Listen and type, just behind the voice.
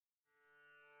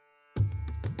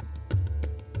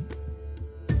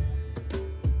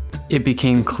It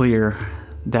became clear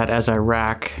that as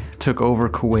Iraq took over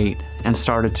Kuwait and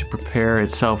started to prepare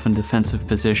itself in defensive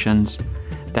positions,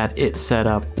 that it set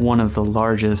up one of the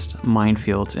largest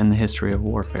minefields in the history of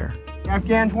warfare. The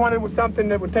Afghans wanted was something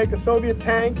that would take a Soviet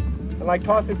tank and like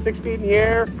toss it 6 feet in the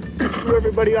air, screw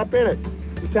everybody up in it.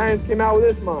 The Italians came out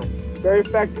with this mine. Very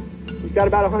effective. We've got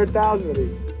about 100,000 of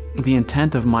these. The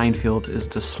intent of minefields is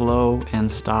to slow and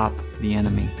stop the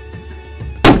enemy.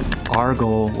 Our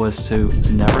goal was to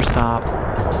never stop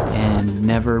and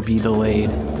never be delayed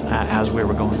as we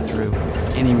were going through.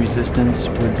 Any resistance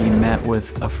would be met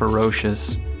with a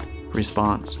ferocious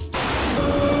response.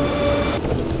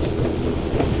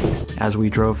 As we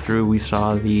drove through, we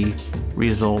saw the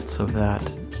results of that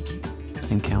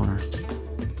encounter.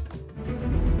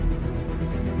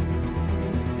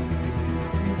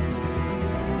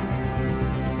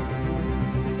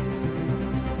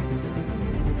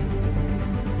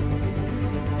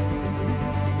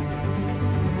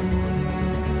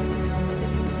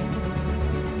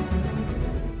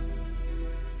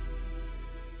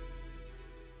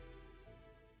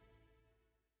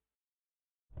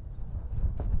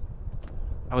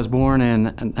 I was born in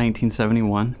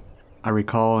 1971. I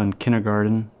recall in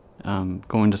kindergarten,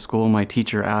 going to school, my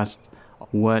teacher asked,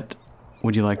 "What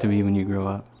would you like to be when you grow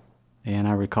up?" And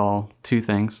I recall two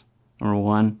things. Number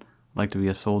one, I'd like to be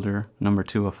a soldier. Number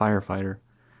two, a firefighter.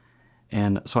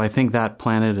 And so I think that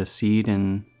planted a seed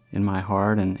in my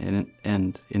heart and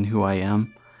in who I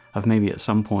am, of maybe at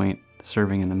some point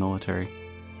serving in the military.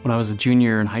 When I was a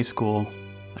junior in high school,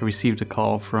 I received a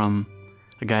call from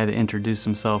a guy that introduced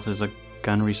himself as a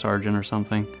gunnery sergeant or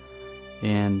something,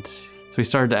 and so he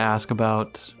started to ask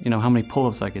about, how many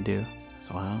pull-ups I could do.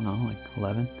 So I don't know, like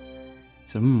 11. He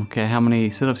said, okay, how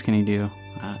many sit-ups can you do?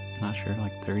 Not sure,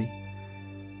 like 30.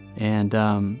 And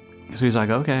so he's like,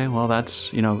 okay, well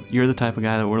that's, you're the type of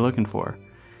guy that we're looking for.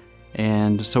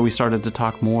 And so we started to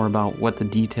talk more about what the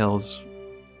details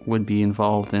would be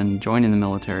involved in joining the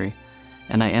military,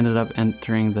 and I ended up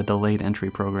entering the delayed entry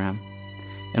program.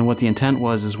 And what the intent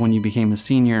was is when you became a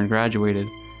senior and graduated,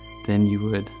 then you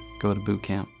would go to boot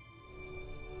camp.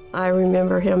 I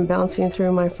remember him bouncing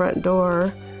through my front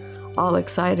door, all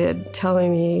excited,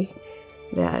 telling me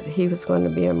that he was going to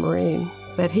be a Marine,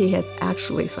 that he had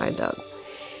actually signed up.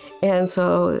 And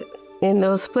so in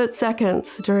those split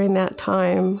seconds during that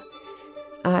time,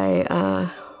 my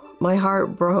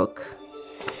heart broke.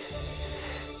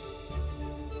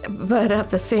 But at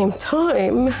the same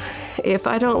time, if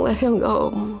I don't let him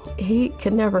go, he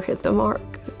can never hit the mark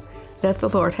that the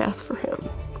Lord has for him.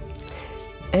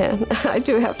 And I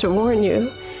do have to warn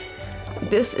you,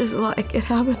 this is like it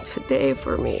happened today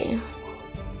for me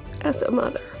as a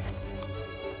mother.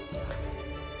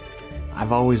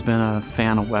 I've always been a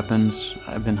fan of weapons.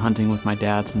 I've been hunting with my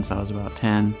dad since I was about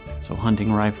 10, so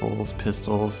hunting rifles,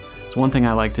 pistols. So one thing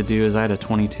I like to do is I had a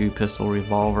 .22 pistol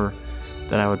revolver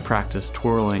that I would practice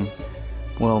twirling.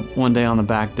 Well, one day on the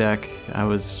back deck, I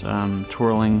was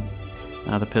twirling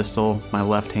the pistol with my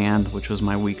left hand, which was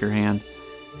my weaker hand,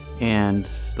 and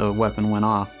the weapon went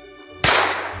off.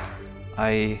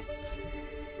 I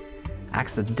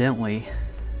accidentally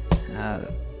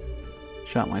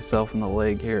shot myself in the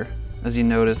leg here. As you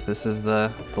notice, this is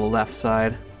the left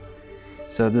side.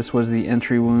 So this was the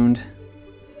entry wound,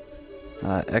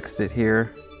 exit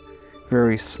here,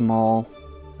 very small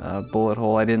bullet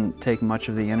hole. I didn't take much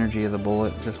of the energy of the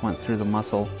bullet, just went through the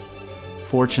muscle.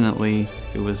 Fortunately,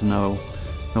 it was no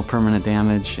permanent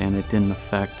damage, and it didn't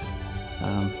affect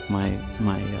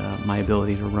my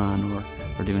ability to run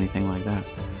or do anything like that.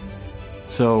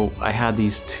 So I had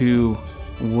these two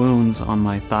wounds on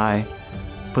my thigh,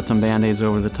 put some band-aids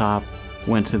over the top,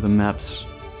 went to the MEPS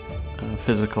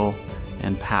physical,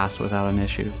 and passed without an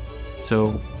issue.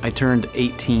 So I turned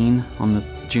 18 on the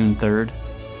June 3rd.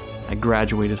 I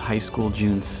graduated high school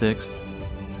June 6th,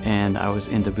 and I was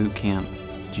into boot camp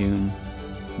June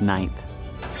 9th.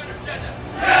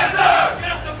 Yes, sir!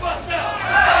 Get off the bus now!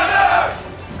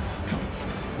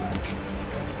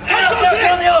 Yes, sir!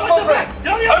 Get on the elevator!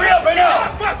 Hurry up right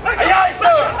now! Aye,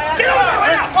 sir! Get on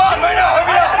this spot right now!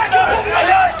 Hurry up!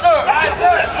 Aye,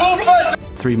 sir! Move fast!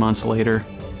 3 months later,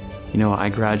 I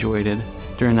graduated.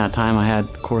 During that time, I had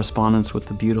correspondence with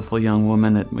the beautiful young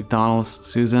woman at McDonald's,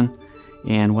 Susan,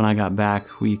 and when I got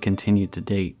back, we continued to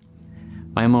date.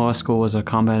 My MOS school was a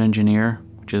combat engineer,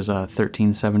 which is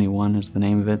 1371 is the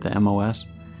name of it, the MOS.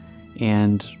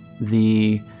 And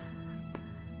the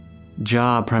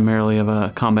job primarily of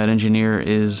a combat engineer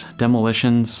is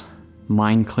demolitions,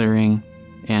 mine clearing,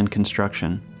 and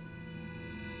construction.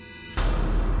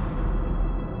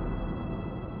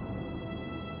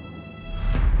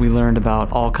 We learned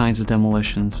about all kinds of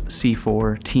demolitions,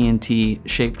 C4, TNT,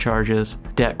 shape charges,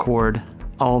 det cord,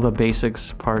 all the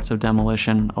basics parts of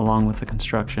demolition along with the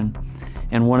construction.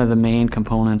 And one of the main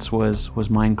components was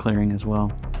mine clearing as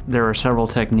well. There are several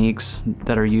techniques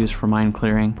that are used for mine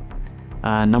clearing.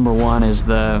 Number one is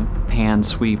the hand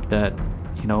sweep that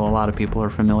a lot of people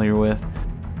are familiar with.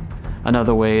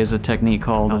 Another way is a technique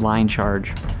called a line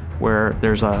charge, where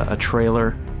there's a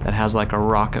trailer that has like a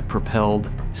rocket propelled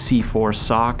C4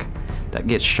 sock that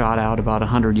gets shot out about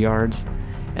 100 yards,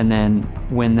 and then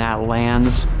when that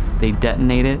lands they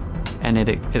detonate it and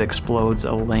it explodes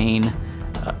a lane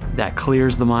that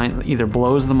clears the mine, either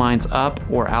blows the mines up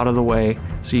or out of the way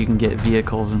so you can get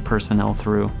vehicles and personnel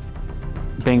through.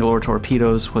 Bangalore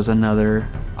torpedoes was another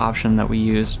option that we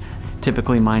used.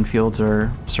 Typically minefields are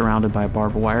surrounded by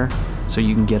barbed wire, so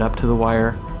you can get up to the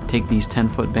wire, take these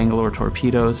 10-foot Bangalore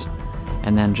torpedoes,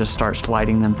 and then just start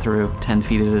sliding them through 10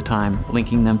 feet at a time,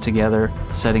 linking them together,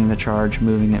 setting the charge,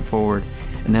 moving it forward.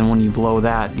 And then when you blow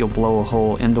that, you'll blow a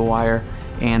hole in the wire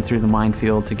and through the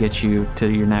minefield to get you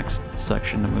to your next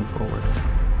section to move forward.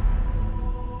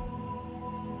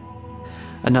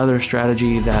 Another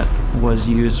strategy that was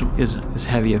used is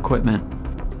heavy equipment.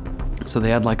 So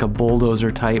they had like a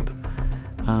bulldozer type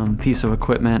piece of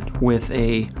equipment with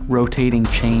a rotating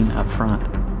chain up front.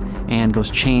 And those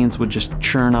chains would just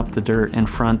churn up the dirt in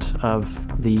front of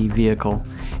the vehicle.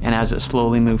 And as it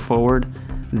slowly moved forward,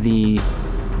 the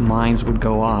mines would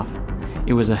go off.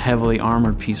 It was a heavily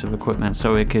armored piece of equipment,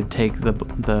 so it could take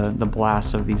the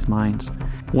blasts of these mines.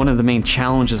 One of the main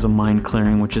challenges of mine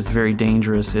clearing, which is very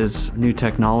dangerous, is new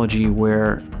technology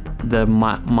where the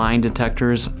mine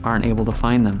detectors aren't able to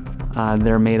find them.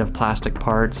 They're made of plastic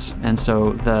parts, and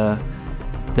so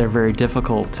they're very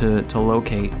difficult to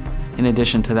locate. In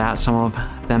addition to that, some of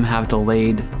them have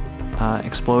delayed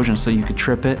explosions, so you could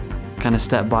trip it, kind of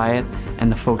step by it,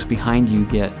 and the folks behind you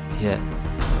get hit.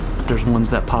 There's ones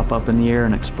that pop up in the air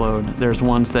and explode. There's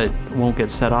ones that won't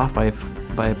get set off by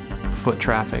foot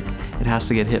traffic. It has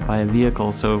to get hit by a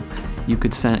vehicle, so you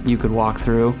could walk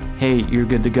through, hey, you're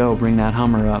good to go, bring that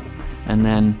Hummer up, and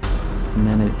then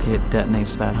it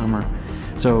detonates that Hummer.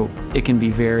 So it can be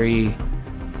very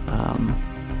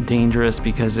dangerous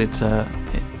because it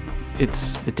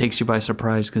takes you by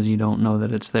surprise because you don't know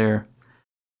that it's there.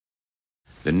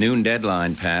 The noon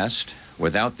deadline passed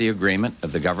without the agreement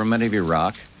of the government of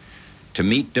Iraq to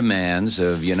meet demands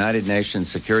of United Nations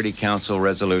Security Council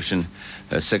Resolution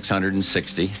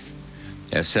 660,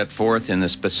 as set forth in the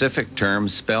specific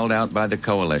terms spelled out by the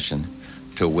coalition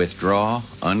to withdraw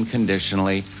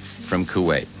unconditionally from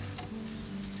Kuwait.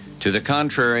 To the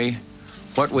contrary,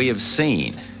 what we have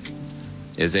seen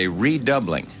is a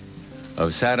redoubling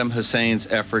of Saddam Hussein's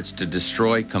efforts to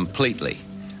destroy completely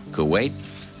Kuwait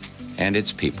and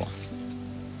its people.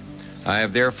 I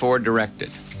have therefore directed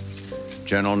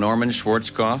General Norman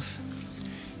Schwarzkopf,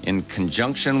 in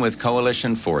conjunction with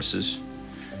coalition forces,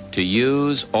 to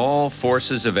use all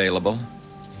forces available,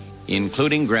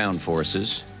 including ground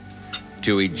forces,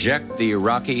 to eject the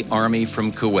Iraqi army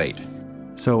from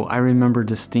Kuwait. So I remember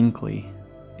distinctly,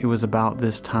 it was about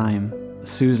this time,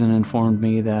 Susan informed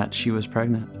me that she was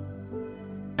pregnant.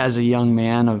 As a young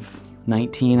man of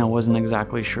 19, I wasn't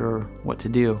exactly sure what to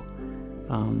do.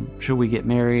 Should we get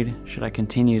married? Should I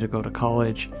continue to go to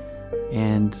college?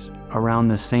 And around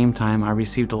the same time, I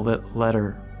received a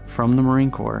letter from the Marine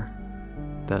Corps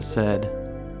that said,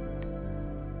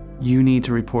 you need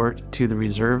to report to the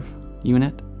reserve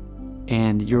unit,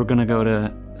 and you're going to go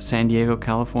to San Diego,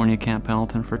 California, Camp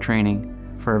Pendleton for training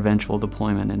for eventual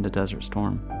deployment into Desert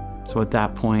Storm. So at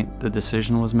that point, the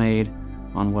decision was made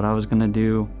on what I was going to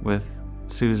do with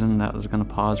Susan. That was going to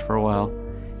pause for a while,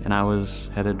 and I was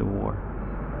headed to war.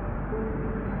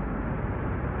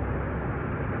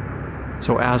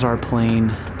 So as our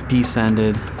plane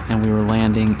descended and we were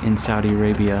landing in Saudi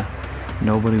Arabia,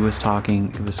 nobody was talking.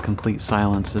 It was complete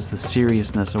silence as the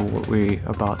seriousness of what we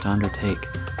were about to undertake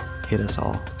hit us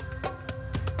all.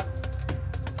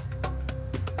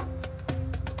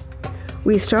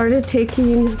 We started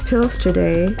taking pills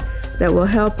today that will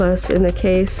help us in the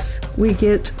case we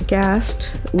get gassed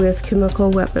with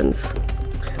chemical weapons.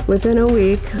 Within a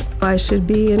week, I should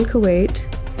be in Kuwait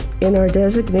in our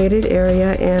designated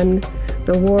area, and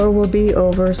the war will be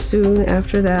over soon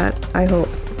after that, I hope.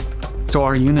 So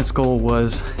our unit's goal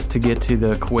was to get to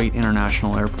the Kuwait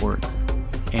International Airport.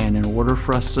 And in order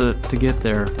for us to get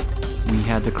there, we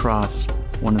had to cross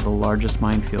one of the largest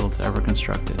minefields ever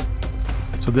constructed.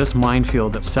 So this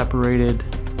minefield that separated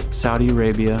Saudi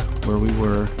Arabia, where we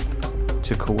were,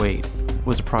 to Kuwait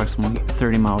was approximately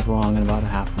 30 miles long and about a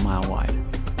half a mile wide.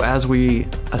 As we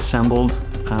assembled,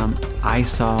 I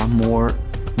saw more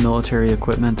military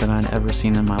equipment that I'd ever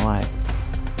seen in my life.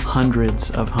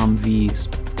 Hundreds of Humvees,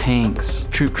 tanks,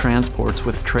 troop transports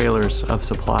with trailers of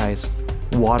supplies,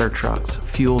 water trucks,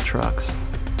 fuel trucks.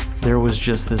 There was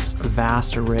just this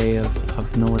vast array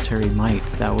of military might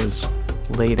that was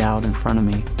laid out in front of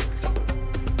me.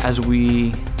 As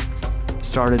we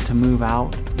started to move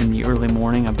out in the early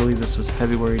morning, I believe this was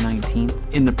February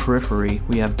 19th, in the periphery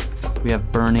we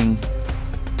have burning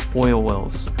oil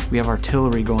wells. We have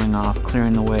artillery going off,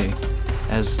 clearing the way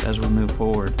as we move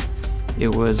forward. It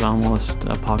was almost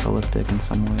apocalyptic in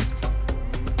some ways.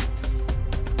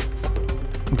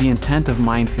 The intent of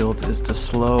minefields is to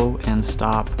slow and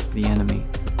stop the enemy.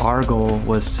 Our goal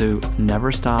was to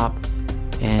never stop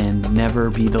and never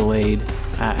be delayed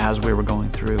as we were going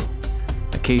through.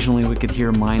 Occasionally we could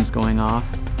hear mines going off,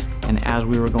 and as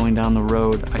we were going down the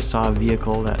road, I saw a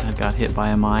vehicle that had got hit by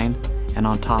a mine, and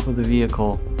on top of the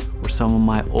vehicle were some of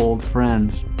my old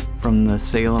friends from the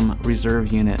Salem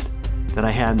Reserve Unit that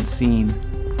I hadn't seen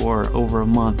for over a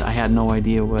month. I had no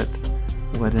idea what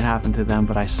had happened to them,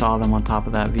 but I saw them on top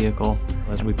of that vehicle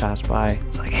as we passed by.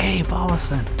 It's like, hey,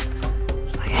 Powlison.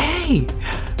 It's like, hey,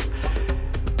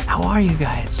 how are you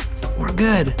guys? We're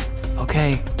good.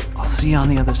 Okay, I'll see you on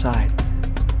the other side.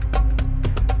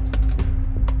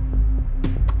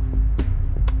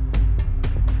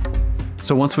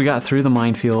 So once we got through the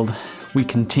minefield, we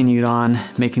continued on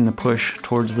making the push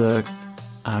towards the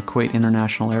Kuwait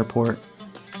International Airport.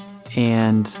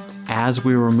 And as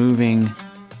we were moving,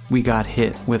 we got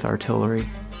hit with artillery.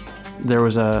 There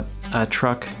was a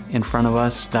truck in front of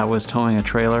us that was towing a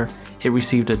trailer. It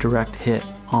received a direct hit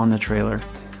on the trailer,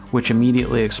 which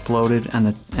immediately exploded,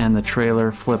 and the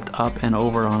trailer flipped up and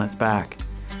over on its back.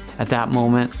 At that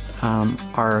moment,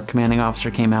 our commanding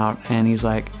officer came out and he's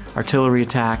like, artillery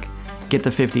attack, get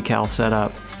the 50 cal set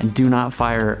up, and do not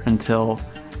fire until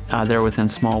they're within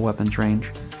small weapons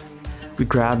range. We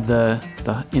grabbed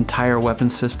the entire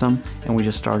weapons system and we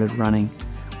just started running.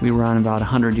 We ran about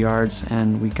 100 yards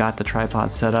and we got the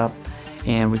tripod set up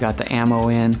and we got the ammo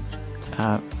in,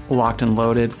 locked and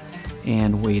loaded,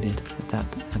 and waited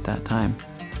at that time.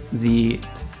 The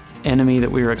enemy that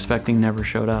we were expecting never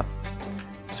showed up.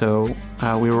 So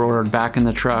we were ordered back in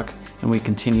the truck and we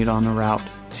continued on the route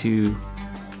to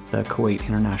the Kuwait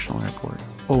International Airport.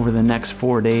 Over the next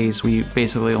 4 days, we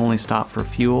basically only stopped for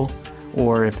fuel,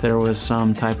 or if there was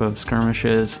some type of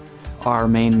skirmishes, our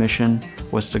main mission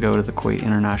was to go to the Kuwait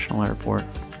International Airport.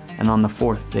 And on the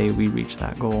 4th day, we reached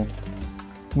that goal.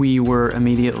 We were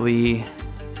immediately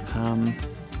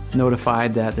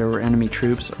notified that there were enemy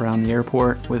troops around the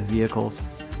airport with vehicles.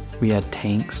 We had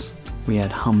tanks, we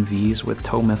had Humvees with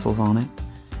tow missiles on it,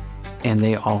 and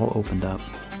they all opened up.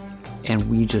 And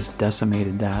we just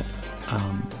decimated that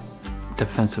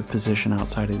defensive position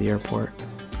outside of the airport.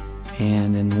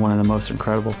 And in one of the most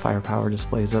incredible firepower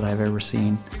displays that I've ever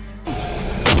seen.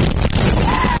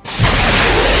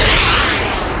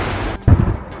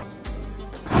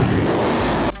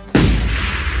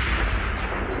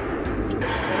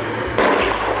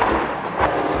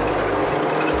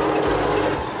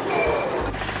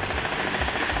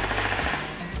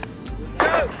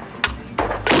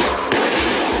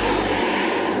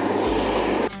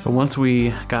 Once we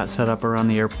got set up around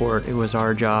the airport, it was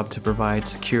our job to provide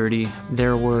security.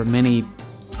 There were many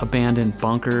abandoned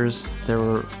bunkers. There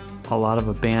were a lot of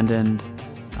abandoned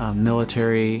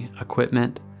military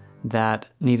equipment that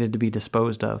needed to be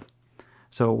disposed of.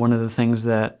 So one of the things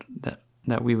that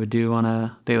we would do on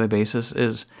a daily basis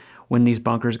is when these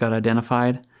bunkers got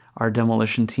identified, our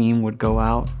demolition team would go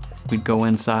out. We'd go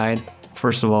inside.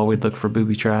 First of all, we'd look for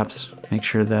booby traps, make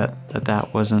sure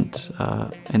that wasn't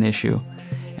an issue.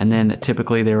 And then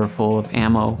typically they were full of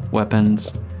ammo,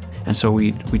 weapons, and so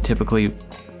we typically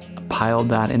piled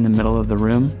that in the middle of the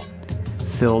room,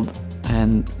 filled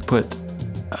and put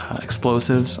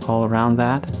explosives all around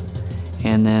that,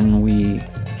 and then we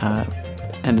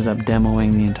ended up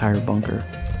demoing the entire bunker.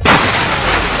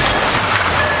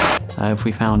 If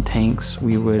we found tanks,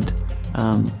 we would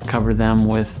cover them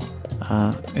with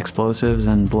explosives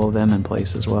and blow them in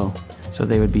place as well, so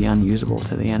they would be unusable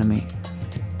to the enemy.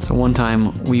 So one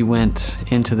time we went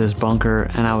into this bunker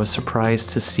and I was surprised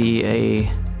to see a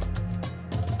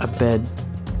bed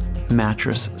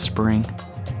mattress spring.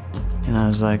 And I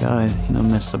was like, oh, I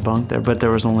missed a bunk there, but there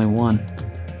was only one.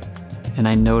 And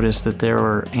I noticed that there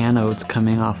were anodes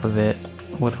coming off of it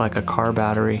with like a car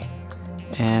battery.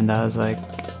 And I was like,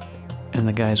 and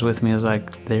the guys with me was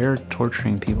like, they're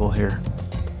torturing people here.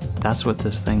 That's what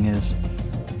this thing is.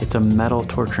 It's a metal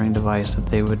torturing device that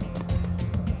they would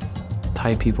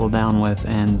tie people down with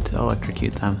and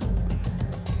electrocute them.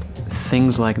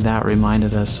 things like that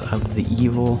reminded us of the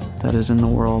evil that is in the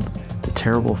world, the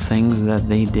terrible things that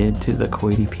they did to the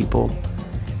Kuwaiti people.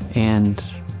 And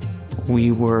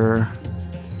we were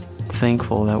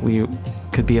thankful that we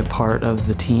could be a part of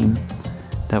the team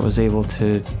that was able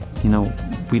to,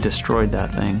 we destroyed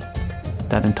that thing,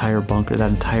 that entire bunker, that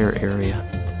entire area.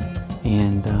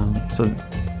 And so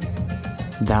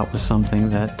that was something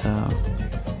that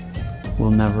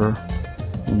we'll never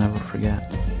forget.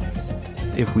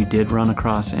 If we did run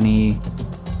across any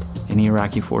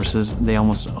Iraqi forces, they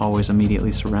almost always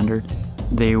immediately surrendered.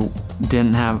 They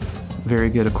didn't have very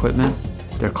good equipment.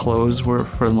 Their clothes were,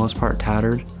 for the most part,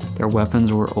 tattered. Their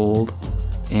weapons were old,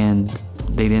 and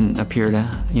they didn't appear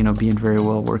to, be in very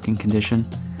well working condition.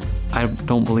 I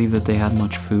don't believe that they had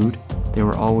much food. They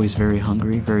were always very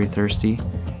hungry, very thirsty,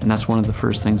 and that's one of the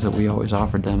first things that we always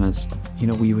offered them is,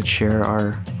 we would share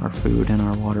our food and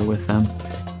our water with them.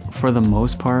 For the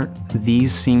most part,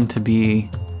 these seem to be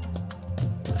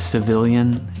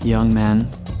civilian young men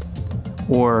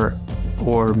or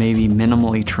maybe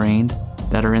minimally trained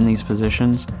that are in these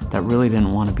positions that really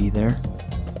didn't want to be there.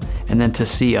 And then to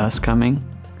see us coming,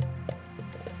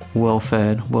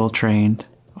 well-fed, well-trained,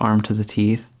 armed to the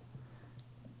teeth,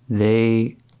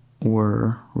 they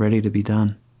were ready to be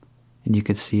done. And you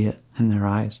could see it in their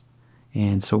eyes.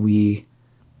 And so we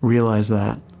realized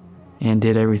that and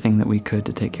did everything that we could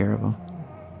to take care of them.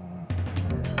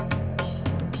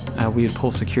 We would pull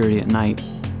security at night.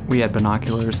 We had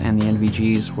binoculars and the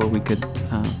NVGs where we could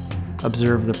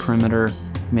observe the perimeter,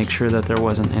 make sure that there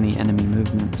wasn't any enemy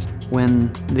movements.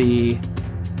 When the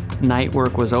night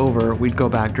work was over, we'd go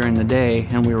back during the day,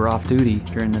 and we were off duty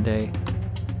during the day.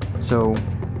 So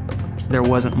there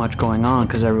wasn't much going on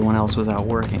because everyone else was out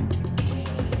working.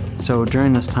 So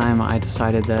during this time, I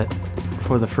decided that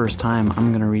for the first time, I'm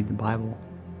going to read the Bible.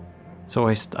 So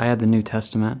I had the New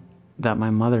Testament that my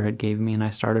mother had gave me, and I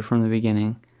started from the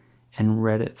beginning and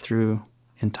read it through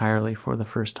entirely for the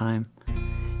first time.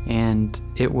 And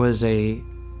it was a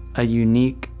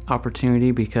unique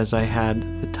opportunity because I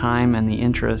had the time and the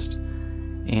interest,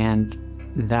 and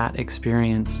that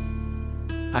experience,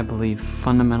 I believe,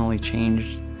 fundamentally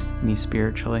changed me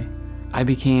spiritually.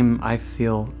 I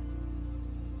feel,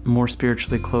 more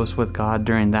spiritually close with God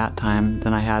during that time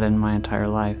than I had in my entire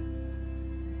life.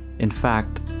 In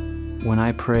fact, when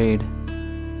I prayed,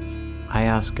 I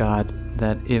asked God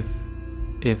that if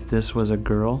this was a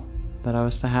girl that I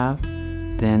was to have,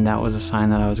 then that was a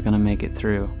sign that I was going to make it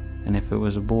through. And if it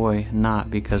was a boy, not,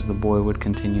 because the boy would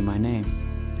continue my name.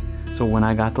 So when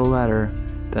I got the letter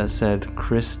that said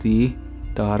Christy,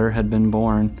 daughter, had been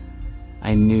born,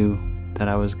 I knew that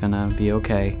I was going to be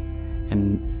okay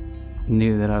and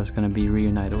knew that I was going to be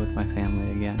reunited with my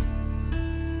family again.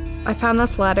 I found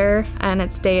this letter, and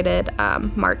it's dated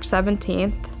March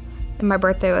 17th, and my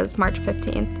birthday was March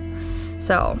 15th.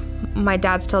 So my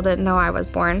dad still didn't know I was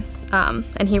born,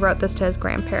 and he wrote this to his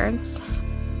grandparents.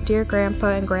 Dear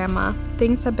Grandpa and Grandma,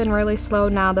 things have been really slow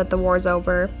now that the war's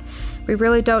over. We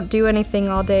really don't do anything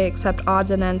all day except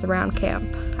odds and ends around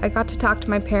camp. I got to talk to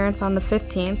my parents on the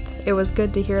 15th. It was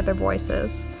good to hear their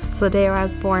voices. So the day I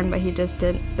was born, but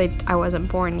I wasn't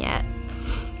born yet.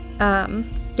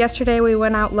 Yesterday we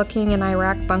went out looking in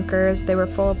Iraq bunkers. They were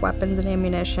full of weapons and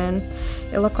ammunition.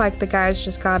 It looked like the guys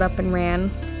just got up and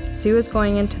ran. Sue is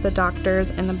going into the doctors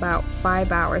in about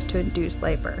 5 hours to induce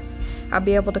labor. I'll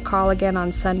be able to call again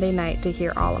on Sunday night to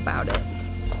hear all about it.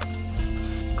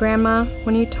 Grandma,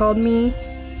 when you told me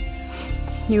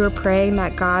you were praying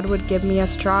that God would give me a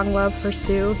strong love for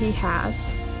Sue, He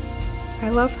has. I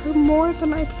love her more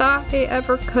than I thought I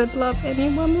ever could love any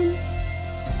woman.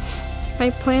 I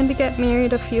plan to get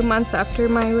married a few months after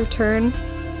my return.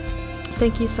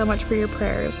 Thank you so much for your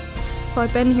prayers. While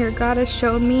I've been here, God has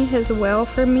shown me His will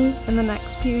for me in the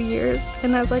next few years,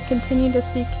 and as I continue to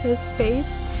seek His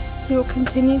face, He will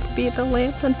continue to be the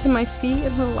lamp unto my feet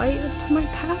and the light unto my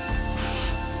path.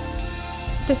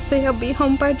 They say I'll be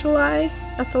home by July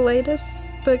at the latest,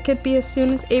 but it could be as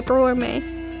soon as April or May.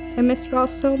 I miss you all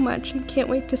so much and can't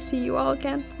wait to see you all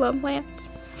again. Love, Lance.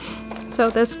 So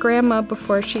this grandma,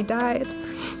 before she died,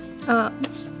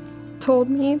 told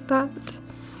me that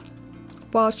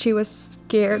while she was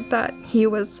scared that he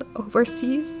was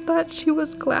overseas, that she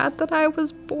was glad that I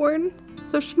was born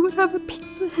so she would have a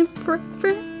piece of him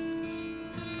forever.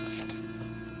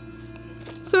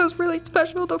 So it was really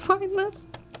special to find this.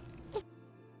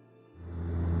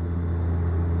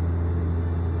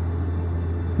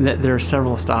 There are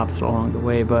several stops along the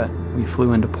way, but we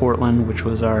flew into Portland, which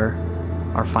was our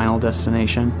final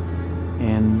destination.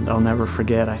 And I'll never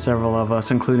forget, several of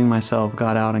us, including myself,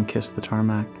 got out and kissed the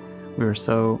tarmac. We were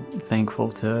so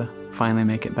thankful to finally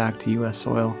make it back to U.S.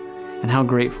 soil. and how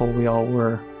grateful we all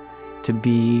were to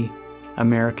be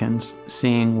Americans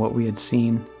seeing what we had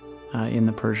seen in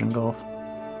the Persian Gulf.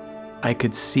 I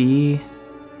could see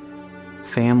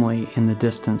family in the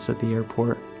distance at the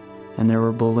airport, and there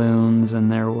were balloons,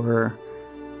 and there were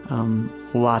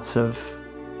lots of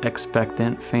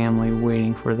expectant family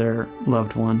waiting for their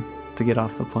loved one to get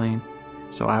off the plane.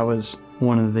 So I was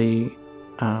one of the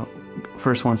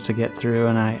first ones to get through,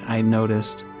 and I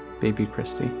noticed baby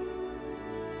Christy.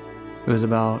 It was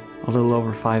about a little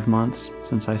over 5 months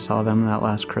since I saw them that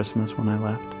last Christmas when I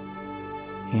left,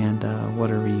 and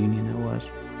what a reunion it was.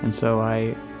 And so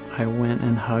I went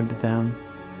and hugged them,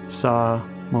 saw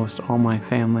most all my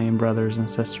family and brothers and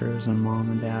sisters and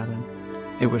mom and dad. And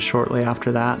it was shortly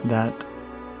after that that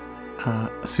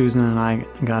Susan and I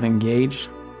got engaged.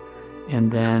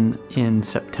 And then in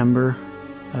September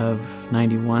of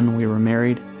 '91, we were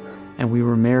married. And we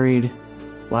were married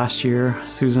last year.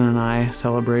 Susan and I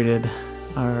celebrated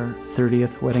our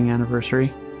 30th wedding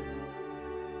anniversary.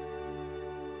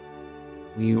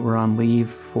 We were on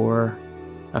leave for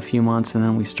a few months, and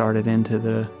then we started into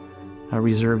the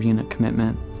reserve unit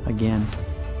commitment again.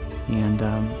 And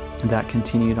that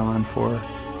continued on for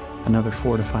another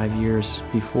 4 to 5 years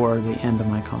before the end of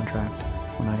my contract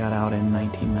when I got out in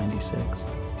 1996.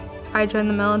 I joined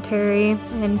the military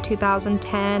in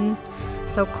 2010,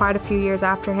 so quite a few years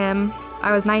after him.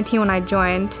 I was 19 when I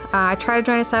joined. I tried to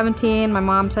join at 17. My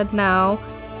mom said no.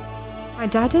 My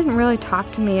dad didn't really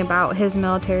talk to me about his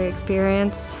military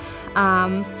experience.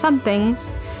 Some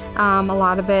things. A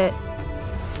lot of it,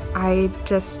 I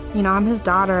just, I'm his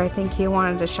daughter. I think he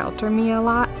wanted to shelter me a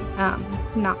lot,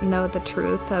 not know the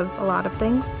truth of a lot of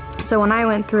things. So when I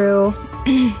went through,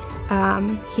 we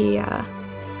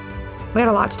had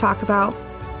a lot to talk about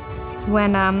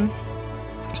when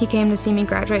he came to see me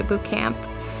graduate boot camp.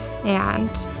 And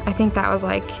I think that was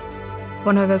like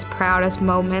one of his proudest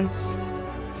moments.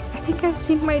 I think I've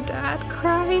seen my dad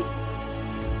cry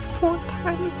 4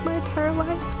 times my entire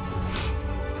life.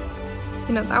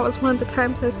 That was one of the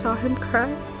times I saw him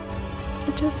cry.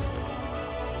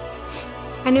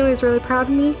 I knew he was really proud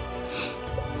of me.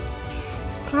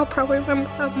 I'll probably remember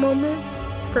that moment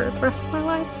for the rest of my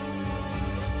life.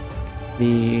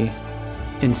 The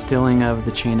instilling of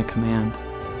the chain of command,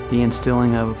 the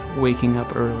instilling of waking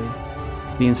up early,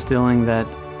 the instilling that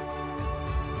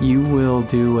you will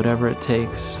do whatever it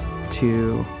takes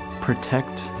to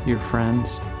protect your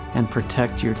friends and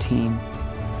protect your team.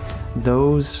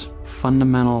 Those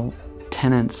fundamental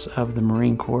tenets of the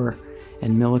Marine Corps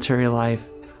and military life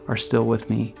are still with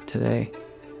me today.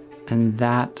 And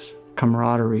that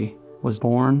camaraderie was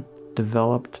born,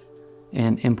 developed,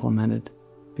 and implemented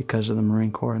because of the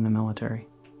Marine Corps and the military.